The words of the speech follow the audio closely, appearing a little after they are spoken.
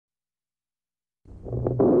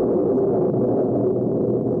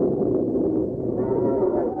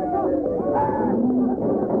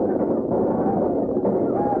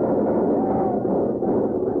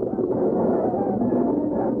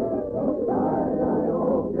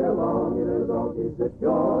It's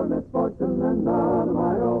your misfortune and none of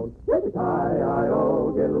my own.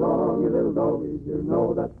 Yippee-ki-yi-o, get along, you little doggies. You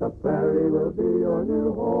know that the prairie will be your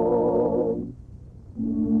new home.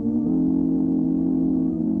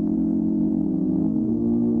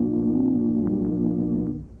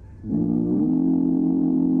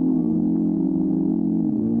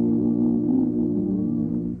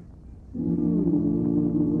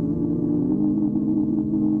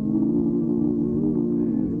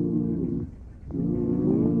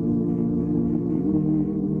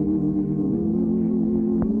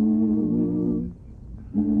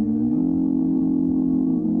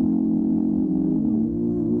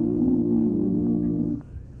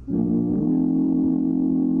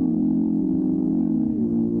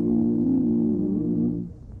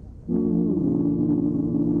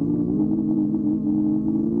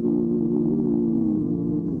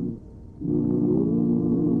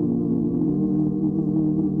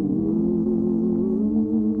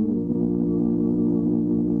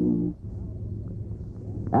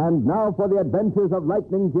 And now for the adventures of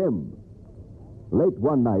Lightning Jim. Late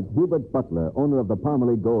one night, Hubert Butler, owner of the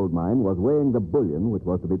Parmalee gold mine, was weighing the bullion which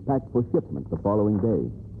was to be packed for shipment the following day.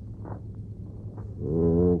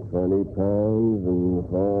 20 pounds and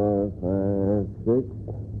 4, 5,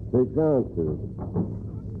 6 ounces.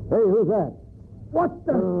 Hey, who's that? What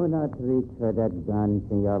the? Do not reach for that gun,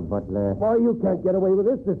 Senor Butler. Why, you can't get away with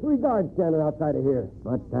this. There's 3 guards standing outside of here.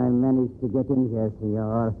 But I managed to get in here,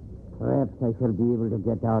 Senor. Perhaps I shall be able to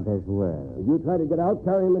get out as well. If you try to get out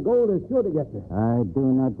carrying the gold, it's sure to get you. I do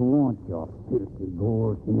not want your filthy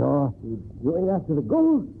gold, Senor. You ain't after the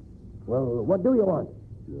gold? Well, what do you want?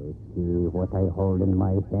 You see what I hold in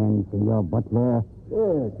my hand, Senor Butler?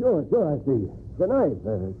 Yeah, sure, I see. The knife,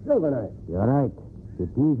 silver knife. You're right. It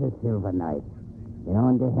is a silver knife. And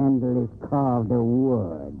on the handle is carved a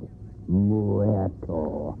word.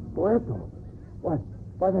 Muerto. Muerto? What?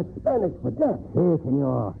 Why, that's Spanish for death. Si,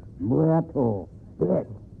 Senor. Muerto. Death.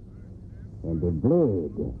 And the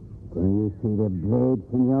blade. Can you see the blade,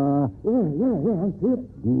 Senor? Yeah, I see it.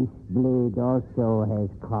 This blade also has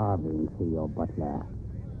carvings, Senor Butler.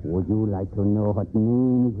 Would you like to know what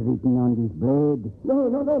name is written on this blade?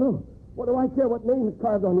 No. What do I care what name is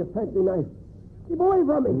carved on your fancy knife? Keep away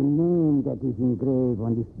from The me. name that is engraved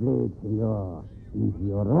on this blade, Senor, is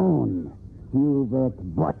your own. Hubert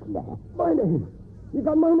Butler. My name. You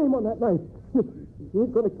got my name on that knife. You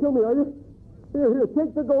ain't going to kill me, are you? Here,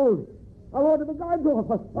 take the gold. I'll order the guards off.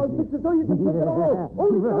 I'll fix it so you can take it all.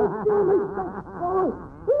 Only don't steal me.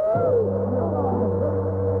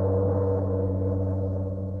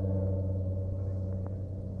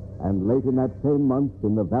 And late in that same month,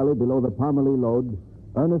 in the valley below the Parmalee lode,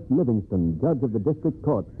 Ernest Livingston, judge of the district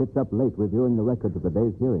court, sits up late reviewing the records of the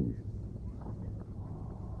day's hearings.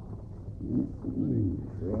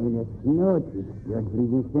 Greatest notice, Judge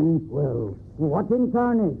Livingston. Well, what in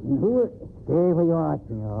tarnation? Who? Stay where you are,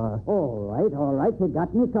 Senor. All right. You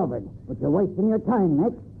got me covered. But you're wasting your time,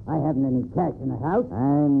 Max. I haven't any cash in the house.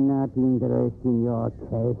 I'm not interested in your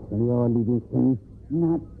cash, Senor Livingston.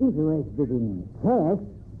 Not interested in cash?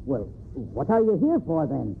 Well, what are you here for,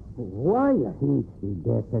 then? Who are you? Since the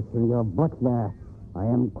death of Senor Butler, I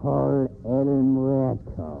am called El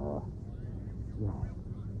Muerto.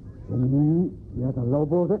 You're the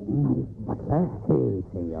Lobo that... Butler? Si,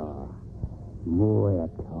 Senor.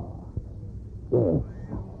 Muerto. Yes.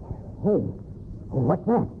 Hey, what's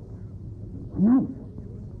that? A knife.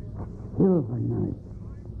 A silver knife.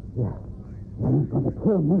 You ain't going to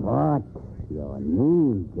kill me. What? Your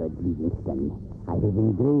name, Judge Livingston. I have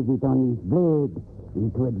engraved it on his blade.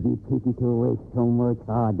 It would be pity to waste so much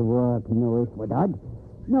hard work, no, it would not.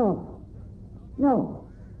 No.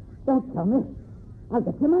 Don't kill me. I'll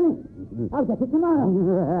get your money. I'll get it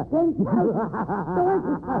tomorrow. 10,000.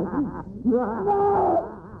 No!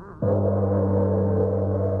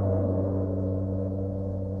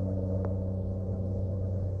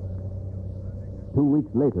 2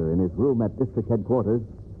 weeks later, in his room at district headquarters,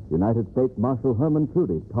 United States Marshal Herman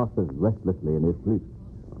Trudy tosses restlessly in his sleep.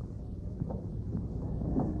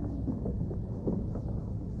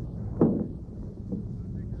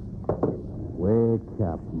 Wake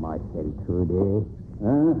up, Marshal Trudy.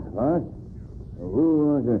 What? Who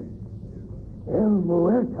was it? El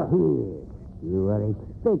Muerto. Here. You were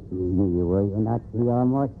expecting me, were you not, Senor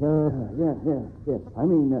Marshal? Yes. I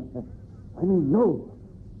mean, no.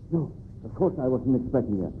 No, of course I wasn't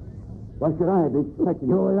expecting you. Why should I be expecting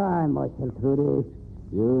you? You lie, Marshal Trudy.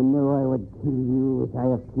 You knew I would kill you as I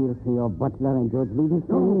have killed Senor Butler and George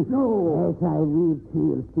Livingston. No. As I will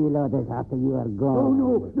kill others after you are gone.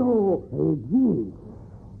 No. Hey, gee.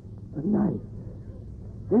 The knife.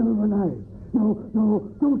 Silver knife. No,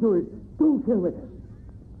 don't do it. Go, Silver.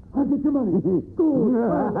 I'll get your money. Go.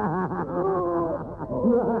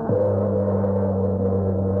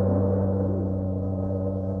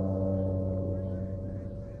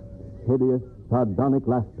 Hideous, sardonic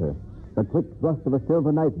laughter. The quick thrust of a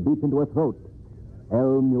silver knife beat into her throat.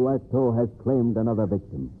 El Muerto has claimed another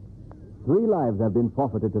victim. 3 lives have been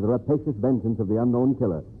forfeited to the rapacious vengeance of the unknown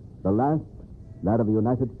killer. The last, that of a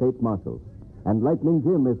United States Marshal. And Lightning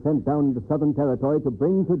Jim is sent down to Southern Territory to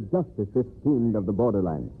bring to justice this fiend of the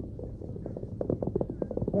borderline.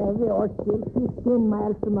 We are still 15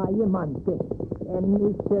 miles from Ayamonte. And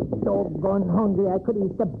me so doggone hungry I could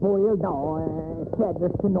eat the boiled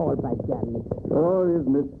feathers and all, by golly. Sure is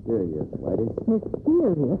mysterious, Whitey.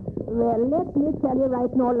 Mysterious? Well, let me tell you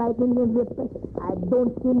right now, Lightning Jim, I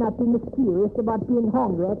don't see nothing mysterious about being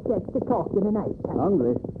hungry at 6 o'clock in the night.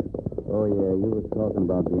 Hungry? Oh, yeah, you was talking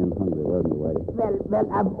about being hungry, wasn't you, Whitey? Well,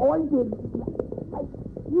 I've already...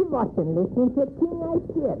 You wasn't listening to a thing I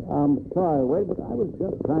said. I'm sorry, Whitey, but I was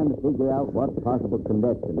just trying to figure out what possible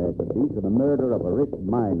connection there could be to the murder of a rich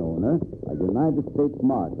mine owner, a United States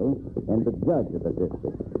Marshal, and the judge of the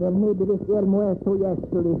district. Well, maybe this El Muerto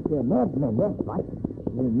yesterday's madman, that's right.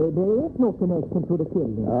 Maybe there is no connection to the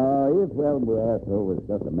killing. If El Muerto was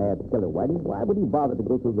just a mad killer, Whitey, why would he bother to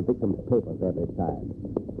go through the victim's papers every time?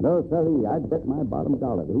 No, sirree, I'd bet my bottom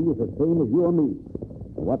dollar that he was the same as you or me.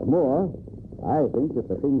 And what's more, I think that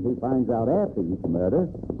the things he finds out after each murder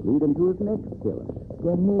lead him to his next killer.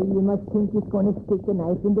 Then you must think he's going to stick a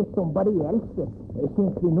knife into somebody else,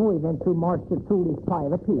 since we know he went to Marshal Trudy's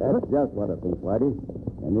private people. That's just what I think, Whitey.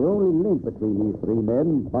 And the only link between these 3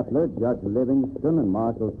 men, Butler, Judge Livingston, and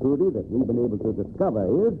Marshal Trudy, that we've been able to discover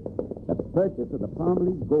is the purchase of the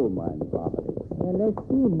Palmley gold mine property. Well, let's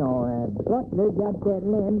see now. Butler got that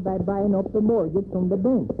land by buying up the mortgage from the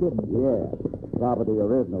bank, didn't he? Yeah. Property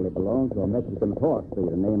originally belonged to a Mexican horse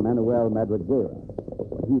trader named Manuel Madriguera.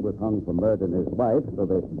 He was hung for murdering his wife, so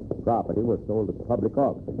the property was sold at public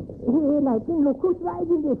auction. Hey, Lightning, look who's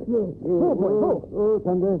riding this way. Oh, boy, oh,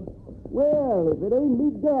 Thunder. Well, if it ain't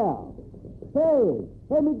Miguel. Hey,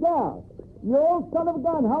 Miguel. You old son of a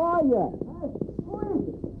gun, how are you? Who is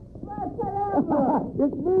it?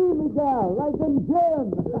 It's me, Miguel, Lightning Jim.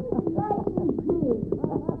 Lightning Jim.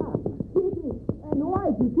 And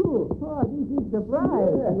Whitey, too. Oh, this is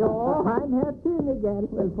surprise. Oh, I'm happy, Miguel.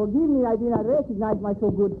 Well, forgive me, I did not recognize my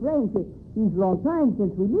so good friends. It's long time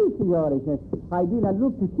since we meet, senores. I did not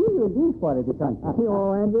look to see you this part of the country.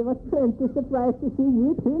 Oh, and we were plenty surprised to see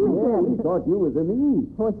you, too, Miguel. Yeah, we thought you was in the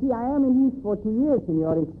East. For see, I am in East for 2 years,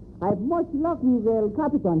 senores. I have much luck with El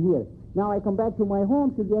Capitan here. Now I come back to my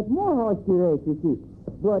home to get more horse to race, you see.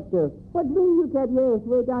 But what brings you that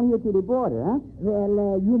way down here to the border, huh?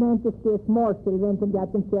 Well, United States Marshal went and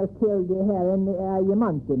got himself killed here in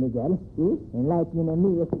Ayamonte, Miguel. See? And Lightning and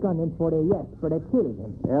me is gunning for the for the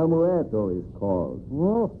children. El Muerto is called.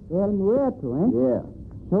 Oh, El Muerto, eh? Yeah.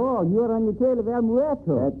 So, you're on the trail of El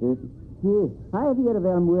Muerto. That's it. Yes, I've heard of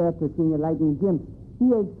El Muerto, Senor Lightning Jim. He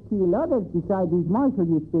has killed others besides these marshals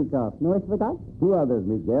you speak of. No, it's for that? 2 others,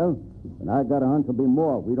 Miguel. And I got a hunch there'll be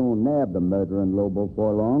more if we don't nab the murdering Lobo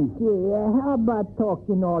for long. Yeah, how about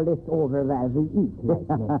talking all this over while we eat,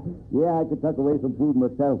 Lightning? Yeah, I could tuck away some food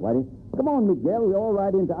myself, Whitey. Come on, Miguel. We all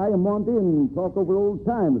ride into Ayamonte and talk over old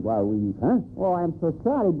times while we eat, huh? Oh, I'm so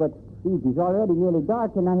sorry, but it is already nearly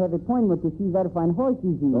dark, and I have an appointment to see very fine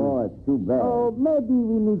horses here. Oh, it's too bad. Oh, maybe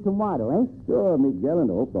we meet tomorrow, eh? Sure, Miguel, and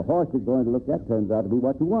I hope the horse you're going to look at turns out to be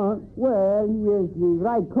what you want. Well, he is the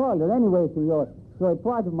right caller anyway, senor. So a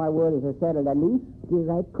part of my word is settled at least. The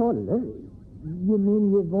right color? You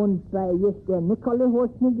mean you won't buy just any color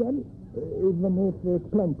horse, Miguel? Even if it's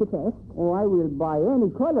plenty fast? Oh, I will buy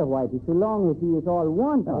any color, Whitey, so long as he is all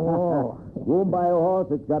one. Oh. Go and buy a horse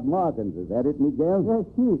that's got markings. Is that it, Miguel? Yes,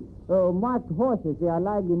 see. Marked horses, they are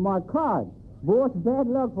like the marked cards. Both bad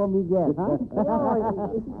luck for Miguel, huh?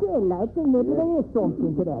 Oh, say, Lightning, maybe there is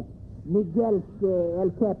something to that. Miguel's El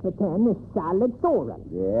Capitan is solid sorrel.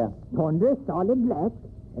 Yeah. Thunder is solid black.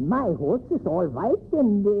 And my horse is all white,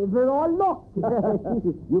 and we're all locked.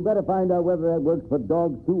 You better find out whether that works for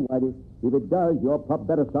dogs, too, Whitey. If it does, your pup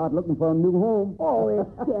better start looking for a new home. Oh, is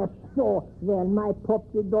that so? Well, my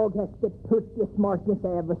puppy dog has the prettiest markings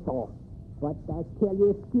I ever saw. But I tell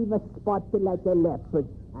you, if he was spotted like a leopard,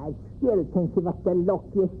 I still think he was the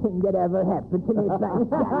luckiest thing that ever happened to me.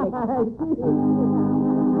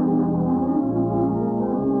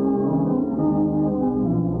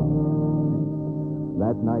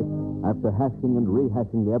 That night, after hashing and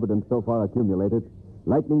rehashing the evidence so far accumulated,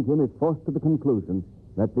 Lightning Jim is forced to the conclusion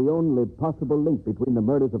that the only possible link between the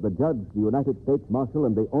murders of the judge, the United States Marshal,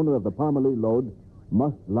 and the owner of the Palmley lode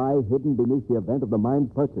must lie hidden beneath the event of the mine's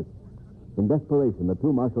purchase. In desperation, the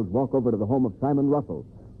two marshals walk over to the home of Simon Russell,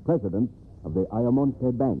 president of the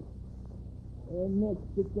Ayamonte Bank. Next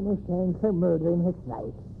victim is hanged for murdering his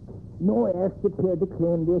wife. No heirs prepared to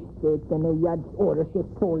claim the estate, and the judge orders it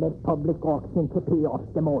sold at public auction to pay off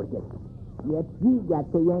the mortgage. Yet he got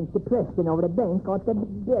to yank the president over the bank out of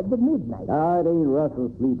bed at midnight. It ain't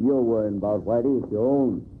Russell's sleep you're worrying about, Whitey. It's your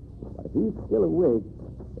own. But if he's still awake,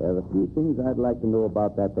 there's a few things I'd like to know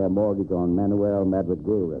about that there mortgage on Manuel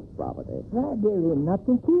Madriguera's property. Well, there ain't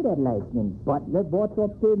nothing to that, Lightning. Butler bought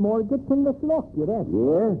up the mortgage and was lucky, that's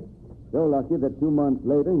Yeah? So lucky that 2 months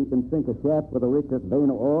later he can sink a shaft for the richest vein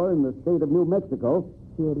of ore in the state of New Mexico.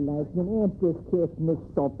 Sure, Lightning, ain't this case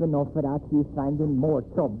mixed up enough for that he's finding more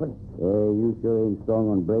trouble? Hey, you sure ain't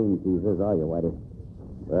strong on brain teasers, are you, Whitey?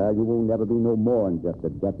 Well, you won't never be no more than just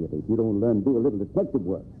a deputy if you don't learn to do a little detective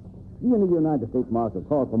work. You and the United States Marshal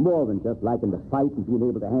call for more than just liking to fight and being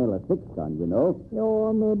able to handle a six-gun, you know?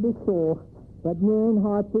 Oh, maybe so. But me and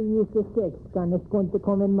how to use the sex gun is going to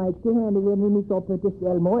come in mighty handy when we meet up with this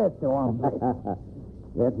El Muerto on.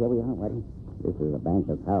 Yes, here we are, Whitey. This is the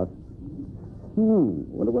banker's house.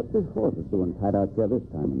 Wonder what this horse is doing tied out here this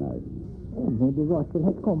time of night. Maybe Russell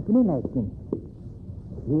has company, Lightning.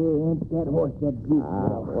 Here ain't that horse that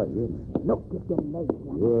beautiful. Boy, yeah. Look at the legs.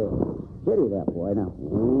 Yeah. Steady there, boy. Now,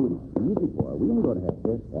 easy, boy. We ain't gonna have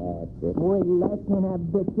this. That's it. Boy, Lightning, I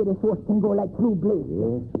bet you this horse can go like true blades.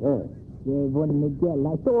 Yes, sir. Yeah, one Miguel,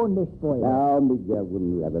 I own this boy. Now, Miguel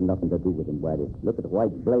wouldn't have nothing to do with him, Whitey. Look at the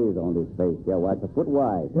white blaze on his face. Yeah, why, it's a foot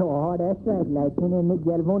wide. Oh, that's right, Lightning, and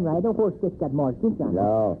Miguel won't ride a horse that's got markings on it.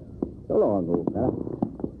 No. So long, old fella.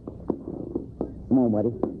 Come on,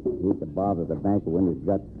 Whitey. Hate to bother the banker when he's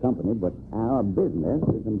got company, but our business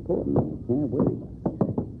is important. Can't wait.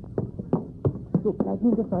 Look,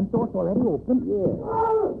 Lightning, the front door's already open. Yeah.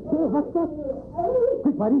 Hey, what's that?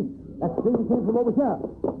 Quick, Whitey. That scream came from over here.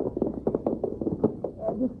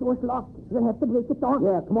 This door's locked. We'll have to break it down.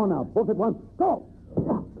 Yeah, come on now. Both at once. Go.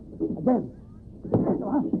 Again.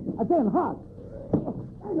 Again, hard.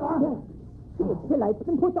 There you are. Yeah. The light's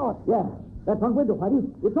been put out. Yeah. That front window, Whitey.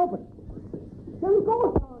 It's open. There he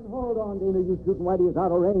goes. Hold on, Dana. You shooting Whitey is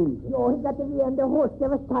out of range. Yo, he got the rear end of the horse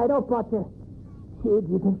that was tied up out there. Say, do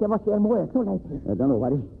you think there was El Muerto, Lightning? I don't know,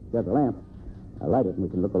 Whitey. There's a lamp. I'll light it and we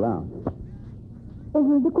can look around.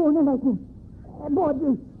 Over in the corner, Lightning. Boy,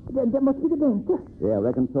 there must be the banker. Yeah, I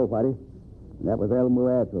reckon so, Whitey. And that was El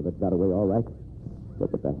Muerto that got away all right.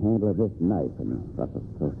 Look at the handle of this knife in Russell's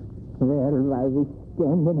throat. Well, why we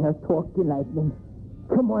standing here talking, Lightning?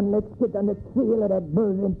 Come on, let's get on the trail of that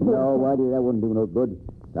murdering person. No, Whitey, that wouldn't do no good.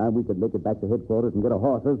 Time we could make it back to headquarters and get our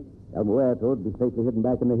horses, El Muerto would be safely hidden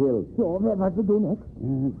back in the hills. So, what we do next?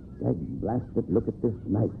 Blast it, look at this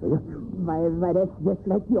knife, will you? Why, that's just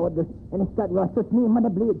like the order. And it's got Russell's name on the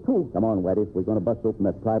blade, too. Come on, Whitey. We're going to bust open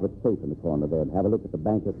that private safe in the corner there and have a look at the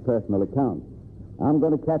banker's personal accounts. I'm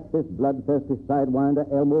going to catch this bloodthirsty sidewinder,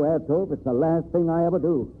 El Muerto, if it's the last thing I ever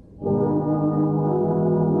do.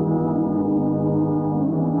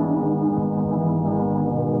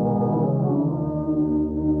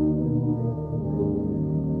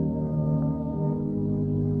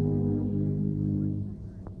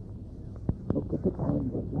 Look at the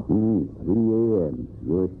time, Lightning. 3 a.m.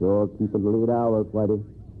 You're sure keeping the late hours, Whitey.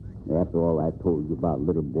 After all I told you about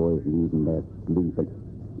little boys needing their sleep.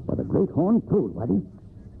 But a great horn told, Whitey.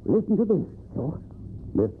 Listen to this. So?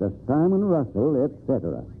 Mr. Simon Russell,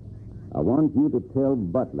 etc. I want you to tell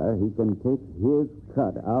Butler he can take his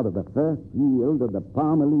cut out of the first yield of the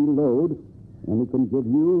Parmalee lode, and he can give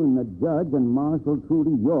you and the judge and Marshal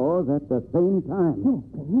Trudy yours at the same time.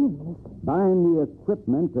 Buying the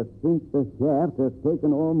equipment to sink the shaft has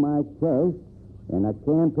taken all my cash, and I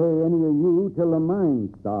can't pay any of you till the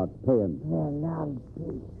mine starts paying. Well, I'll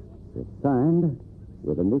be. It's signed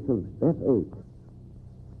with initials F.H.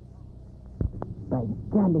 By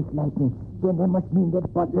golly, Lightning, then that must mean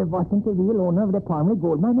that Butler wasn't the real owner of the Parmalee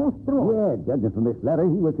gold mine after all. Yeah, judging from this letter,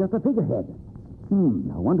 he was just a figurehead.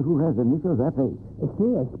 I wonder who has initials F.H.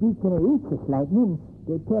 Say, speaking of H's, Lightning,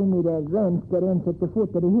 they tell me the ranch that ends at the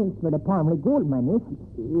foot of the hills where the Parmalee gold mine is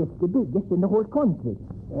the biggest in the whole country.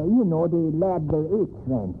 You know, the Ladder H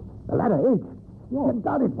ranch. The Ladder H? Yeah. You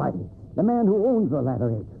got it, Whitey. The man who owns the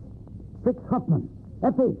Ladder H. Fitz Huffman.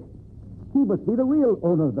 F.H. He must be the real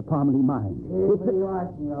owner of the Parmalee mine. Here you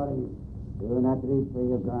are, senores. Do not reach for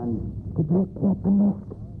your guns. The great Captain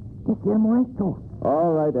Nest. This El Muerto.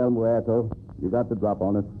 All right, El Muerto. You got the drop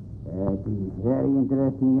on it. That is very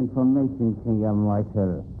interesting information, Senor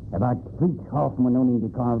Marshal. About Fritz Hoffman owning the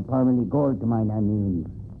Parmalee gold mine, I mean.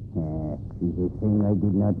 He's a thing I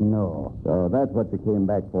did not know. So that's what you came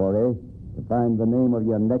back for, eh? To find the name of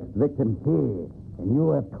your next victim. Here, and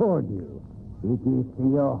you have told you. It is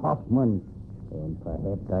Senor Hoffman. And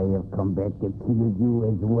perhaps I have come back to kill you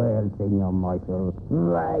as well, Senor Marshal.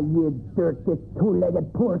 Why, you dirty,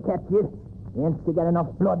 two-legged poor cat, you. You ain't still got enough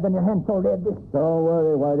blood on your hands already. Don't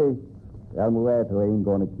worry, Whitey. El Muerto ain't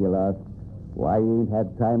going to kill us. Why, he ain't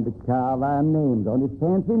had time to carve our names on his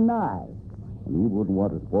fancy knife. And he wouldn't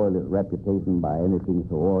want to spoil his reputation by anything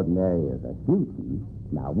so ordinary as a shooting.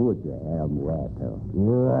 Now, would you, El Muerto?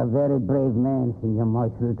 You are a very brave man, Senor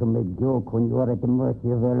Marshal, to make joke when you are at the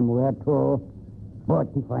mercy of El Muerto.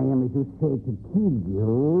 But if I am, as you say, to kill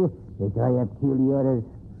you, as I have killed the others,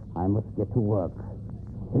 I must get to work.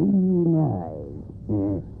 3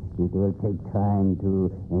 knives. It will take time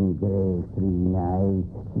to engrave 3 knives.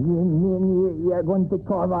 You mean you're going to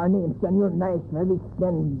carve our names on your knives for this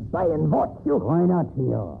then by and watch you? Why not,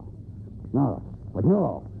 Senor? No, but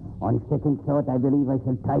no. On second thought, I believe I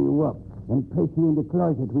shall tie you up and place you in the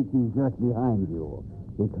closet which is just behind you.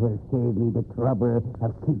 It will save me the trouble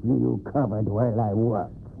of keeping you covered while I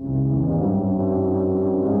work.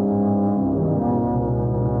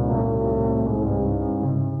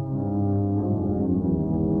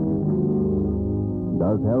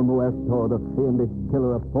 Does El Muerto, the fiendish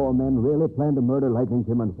killer of 4 men, really plan to murder Lightning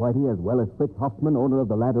Jim and Whitey as well as Fritz Hoffman, owner of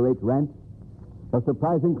the Ladder H Ranch? The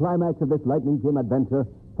surprising climax of this Lightning Jim adventure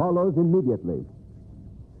follows immediately.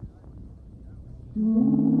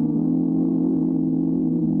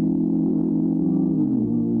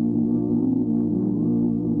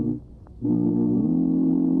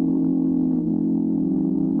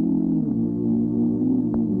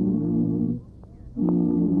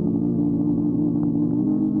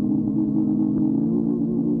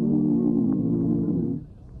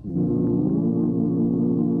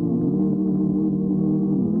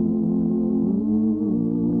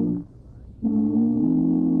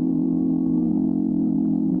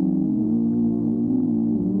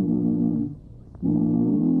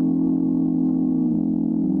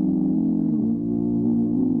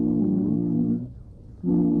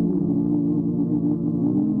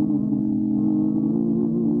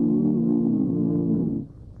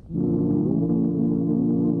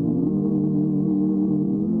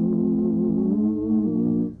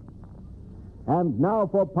 And now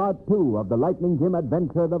for part 2 of the Lightning Jim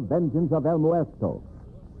adventure, The Vengeance of El Muerto.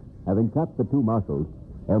 Having trapped the 2 marshals,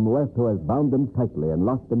 El Muerto has bound them tightly and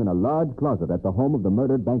locked them in a large closet at the home of the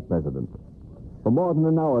murdered bank president. For more than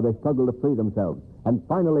an hour, they struggle to free themselves, and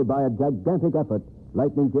finally, by a gigantic effort,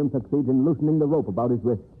 Lightning Jim succeeds in loosening the rope about his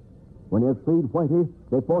wrist. When he has freed Whitey,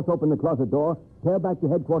 they force open the closet door, tear back to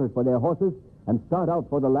headquarters for their horses, and start out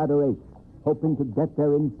for the Ladder H, hoping to get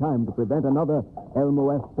there in time to prevent another El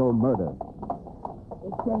Muerto murder.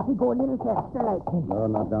 It seems to go a little faster, Lightning. No,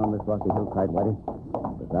 not down this rocky hillside, Whitey.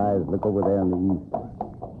 Besides, look over there in the east.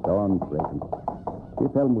 Dawn's breaking. If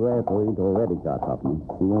El Muerto ain't already got Hoffman,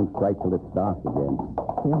 he won't strike till it's dark again.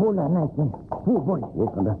 Hey, hold on, Lightning. Oh, boy.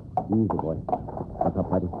 Wolf under. Easy, boy. What's up,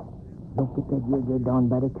 Whitey? Look at that you're down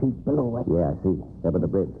by the creek below us. Yeah, I see. Up at the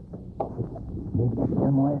bridge. Maybe that's El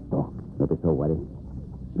Muerto. Maybe so, Whitey.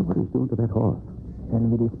 Look what he's doing to that horse. Turn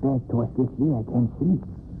with his back to us this way, I can't see.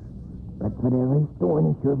 But whatever he's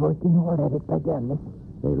doing, he's sure working hard at it, by golly.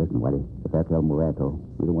 Hey, listen, Whitey. If that's El Muerto,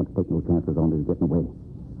 we don't want to take no chances on his getting away.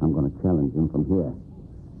 I'm going to challenge him from here.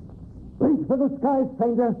 Reach for the sky,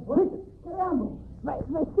 stranger. Quick! Caramba! I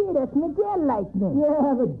see, that's Miguel, Lightning.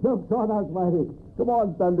 Yeah, the joke's on us, Whitey. Come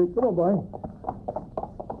on, Thunder. Come on, boy.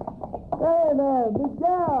 Hey there,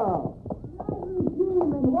 Miguel!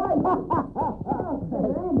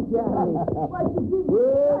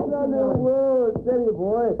 Well, on the world, steady,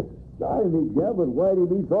 boy. Sorry, Miguel, but Whitey,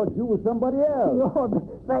 we thought you were somebody else. No,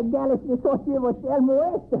 but Dallas, we thought you was El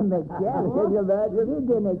Muerto, Miguel. Can you imagine? We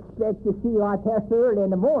didn't expect to see you out here so early in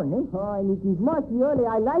the morning. Oh, and it is much early.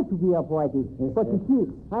 I like to be up, Whitey. But you see,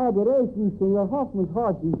 I had to race Senor Hoffman's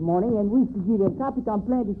horse this morning, and we should give El Capitan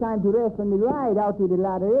plenty time to rest on the ride out to the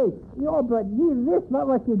Ladder H. No, but give this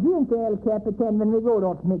what you doing to El Capitan when we rode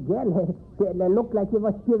off Miguel. It looked like you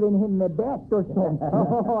was giving him a bet or something.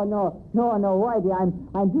 Oh, no, Whitey. I'm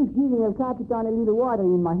just giving El Capitan a little water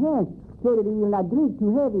in my hands so that he will not drink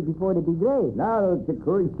too heavy before the big race. Now, the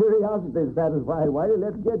curiosity is satisfied, Whitey.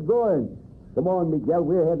 Let's get going. Come on, Miguel.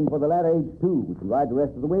 We're heading for the Ladder H, too. We can ride the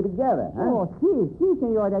rest of the way together, huh? Oh, see,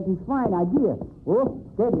 senor, that is fine idea. Oh,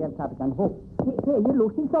 steady, El Capitan. Oh. Hey, you're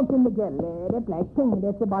losing something, Miguel. That black thing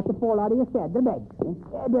that's about to fall out of your saddlebag.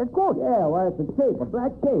 There's coat. Yeah, why, it's a cape, a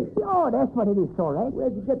black cape. Oh, that's what it is, all right.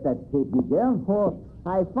 Where'd you get that cape, Miguel? Oh,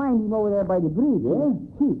 I find him over there by the bridge. Yeah?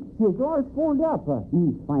 See, he's all folded up.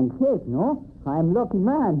 He's fine shape, no? I'm lucky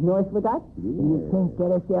man. Notice for that? Yeah. You think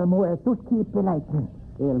that is El Muerto's keep, Lightning?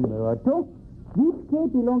 El Muerto? This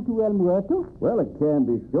cape belonged to El Muerto? Well, it can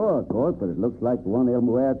be sure, of course, but it looks like the one El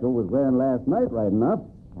Muerto was wearing last night, right enough.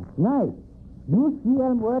 Last night? You see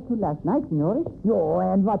El Muerto last night, Senores? Yo,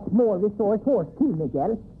 and what's more, we saw his horse, too,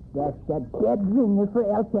 Miguel. That's the dead ringer for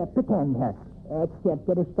El Capitan here. Except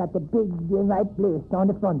that it's got the big white blaze on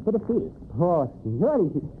the front of the face. Oh,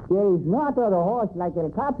 Senores, there is not a horse like El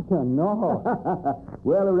Capitan, no.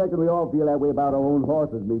 Well, I reckon we all feel that way about our own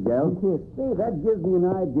horses, Miguel. Hey, that gives me an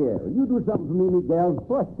idea. Will you do something for me, Miguel?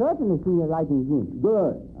 Oh, certainly, Senor Lightning Jim.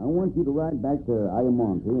 Good. I want you to ride back to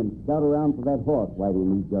Ayamonte and scout around for that horse Whitey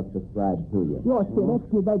and he just described to you. Yes, that's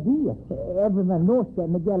a good idea. Everyone knows that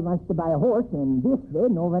Miguel wants to buy a horse, and this way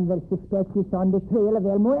no one will suspect he's on the trail of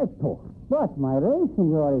El Muerto. But my race,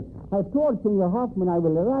 Senores, I've told Senor Hoffman I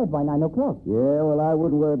will arrive by 9 o'clock. Yeah, well, I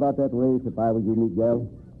wouldn't worry about that race if I was you, Miguel.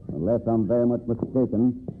 Unless I'm very much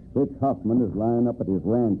mistaken, Fritz Hoffman is lying up at his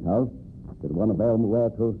ranch house with one of El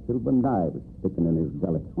Muerto's silver knives sticking in his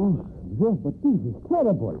belly. Oh, yes, but this is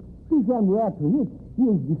terrible. This El Muerto, he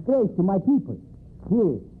is disgrace to my people.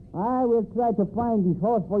 Here, I will try to find this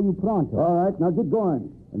horse for you pronto. All right, now get going.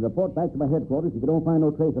 And report back to my headquarters if you don't find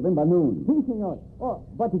no trace of him by noon. Si, senor. Oh,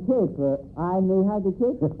 but the cape, I may have the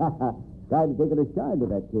cape? Try to take it a shine to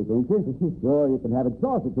that cape, ain't you? Sure, you can have it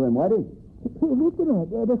tossed to him, Whitey. Hey, wait a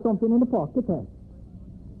minute. There's something in the pocket there.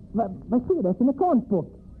 But see, that's in a account book.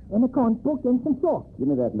 An account book and some chalk. Give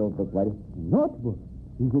me that notebook, Whitey. Notebook?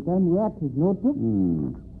 Is it El Muerto's notebook?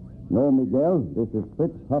 No, Miguel. This is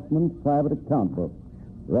Fritz Huffman's private account book.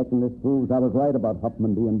 Reckon this proves I was right about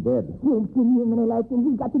Huffman being dead. Yes,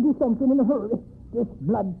 we've got to do something in a hurry. This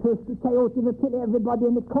bloodthirsty coyote will kill everybody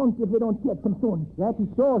in the county if we don't get him soon. That is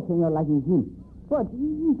so, Senor Lightning Jim. But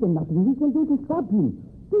is there nothing we can do to stop him?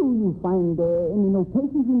 Do you find any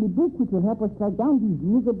notations in the book which will help us track down these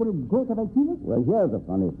miserable goat of Alcinas? Well, here's a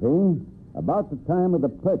funny thing. About the time of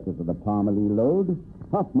the purchase of the Parmalee load,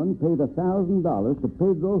 Huffman paid $1,000 to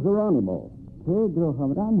Pedro Geronimo. Pedro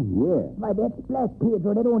Geronimo? Yeah. Why, that's Black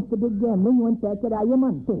Pedro that owns the big gambling went back at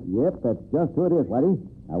Ayamonte. Yep, that's just who it is, Whitey.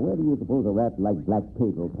 Now, where do you suppose a rat like Black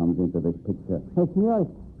Pedro comes into this picture? Hey, senor,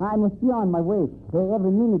 I must be on my way.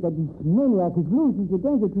 Every minute that this maniac is losing the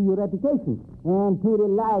danger to your reputation and to the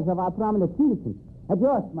lives of our prominent citizens.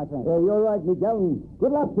 Adios, my friend. You're right, Miguel.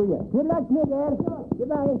 Good luck to you. Good luck, Miguel.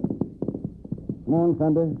 Goodbye. Come on,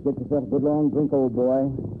 Thunder. Get yourself a good long drink, old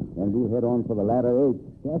boy. And we'll head on for the ladder 8.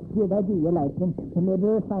 That's a good idea, Lightning. And maybe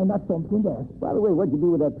we'll find out something there. By the way, what'd you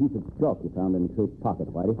do with that piece of chalk you found in the cape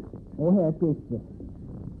pocket, Whitey? Oh, here it is.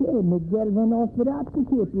 Hey, Miguel went off without the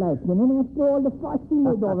cape, Lightning, and after all the fuss he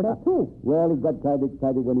made over that, too. Well, he got kind of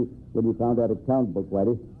excited when he found that account book,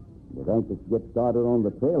 Whitey. He was anxious to get started on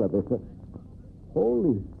the trail of this.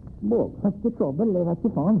 Holy smoke. What's the trouble? What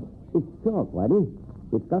you found? It's chalk, Whitey.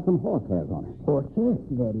 It's got some horse hairs on it. Horses?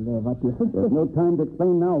 Well, what is it? There's no time to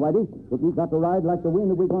explain now, Whitey. But we've got to ride like the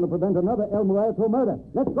wind if we're going to prevent another El Muerto murder.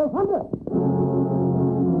 Let's go, Thunder!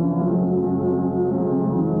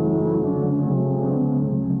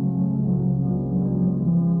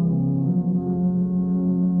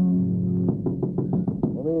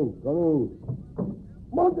 Come in.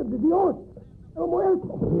 Monte de Dios! El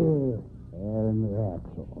Muerto! El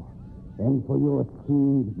Muerto. And for your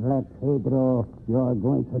sins, Black Pedro, you're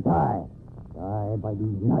going to die. Die by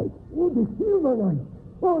these knives. Oh, the silver knife.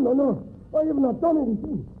 Oh, no. I have not done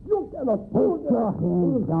anything. You cannot Take your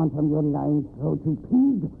hands down from your lying throat, you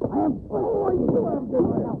pig. I am... Oh, you have the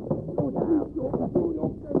knife.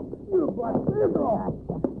 You Black Pedro.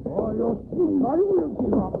 Oh, you think I will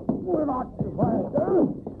give up. We're not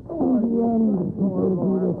divided. In the end, it will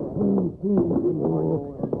be the same thing to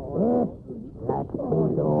you. Yes, Black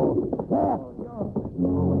Pedro. Yes.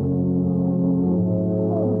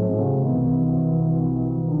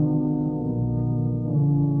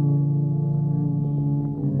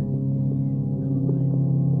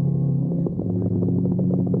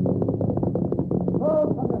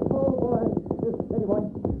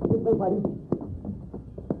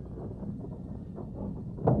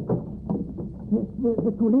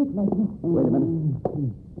 We're too late, Lightning. Wait a minute.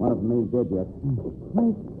 One of them ain't dead yet.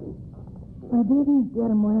 Wait. I didn't get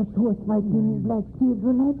him where to us fighting Black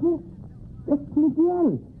Pedro, Lightning. That's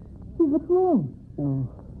Miguel. See what's wrong? Oh,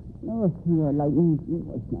 no, Senor Lightning,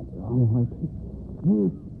 it's not wrong.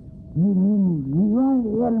 You mean you are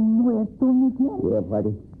El Muerto, Miguel? Yeah,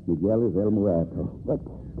 Whitey. Miguel is El Muerto. But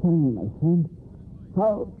tell me, my friend,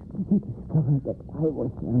 how did you discover that I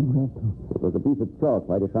was El Muerto? It was a piece of chalk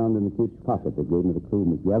Whitey found in the cape's pocket that gave me the clue,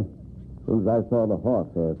 Miguel. As soon as I saw the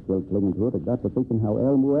horse hair still clinging to it, I got to thinking how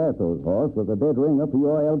El Muerto's horse was a dead ringer for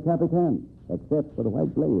your El Capitan, except for the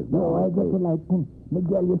white blaze. No, I get to like him.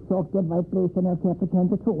 Miguel, you talked at my place and El Capitan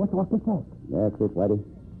to throw. What's the fact? That's it, Whitey.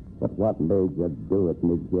 But what made you do it,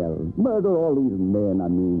 Miguel? Murder all these men, I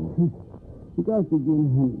mean. Because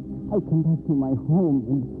again, I come back to my home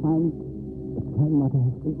and find that my mother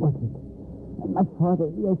has been murdered. And my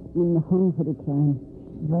father, he has been hung for the crime.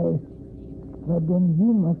 But then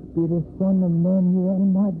you must be the son of Manuel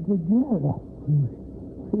Madrigal.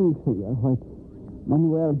 See, Senor White.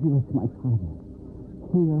 Manuel, he was my father.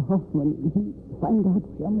 Senor Hoffman, he found out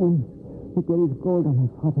someone that there is gold on my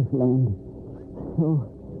father's land. So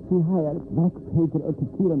he hired Black Pedro to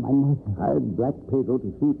kill my mother. Hired Black Pedro to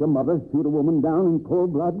shoot your mother, shoot a woman down in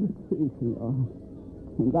cold blood? See, Senor.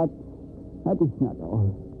 And that is not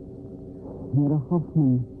all. Senor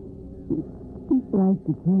Hoffman, he tried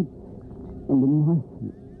to judge and the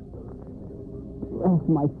mercy. As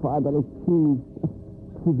my father accused of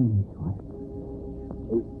killing his wife.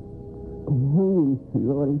 They hang,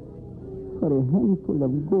 Senor, for a handful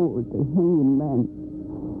of gold. They hang a man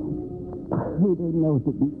who they know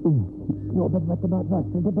to be innocent. No, but what about that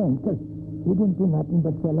for the banker? He didn't do nothing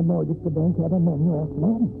but sell a mortgage the bank had on Manuel's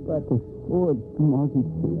land. But the forged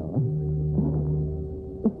mortgage, Senor.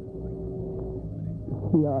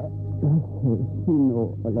 Senor, you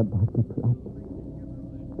know all about the plot.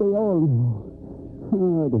 They all know.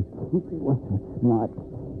 Oh, the people was so smart.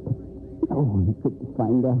 No one could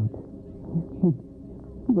find out.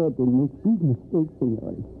 But they make big mistakes,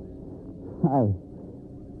 Senor. I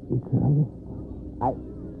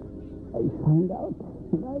find out.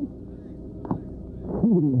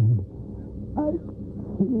 I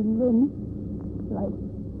feel them like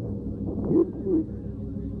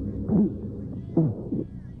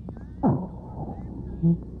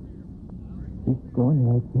it's gone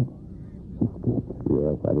like that. It's dead.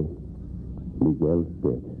 Yeah, buddy. Miguel's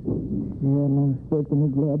dead. Well, I'm certainly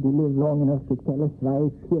glad he lived long enough to tell us why he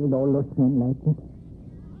killed all those men like it.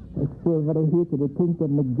 It's so very hated to think that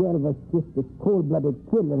Miguel was just a cold-blooded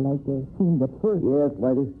killer like they seemed at first. Yes,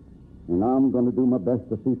 Whitey. And I'm going to do my best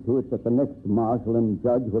to see to it that the next marshal and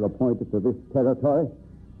judge who are appointed to this territory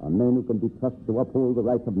are men who can be trusted to uphold the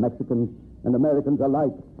rights of Mexicans and Americans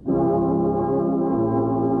alike.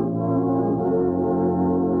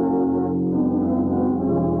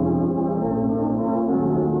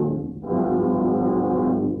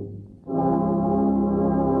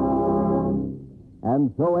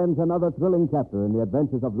 And so ends another thrilling chapter in the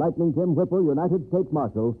adventures of Lightning Tim Whipple, United States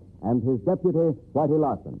Marshal, and his deputy, Whitey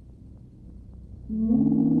Larson.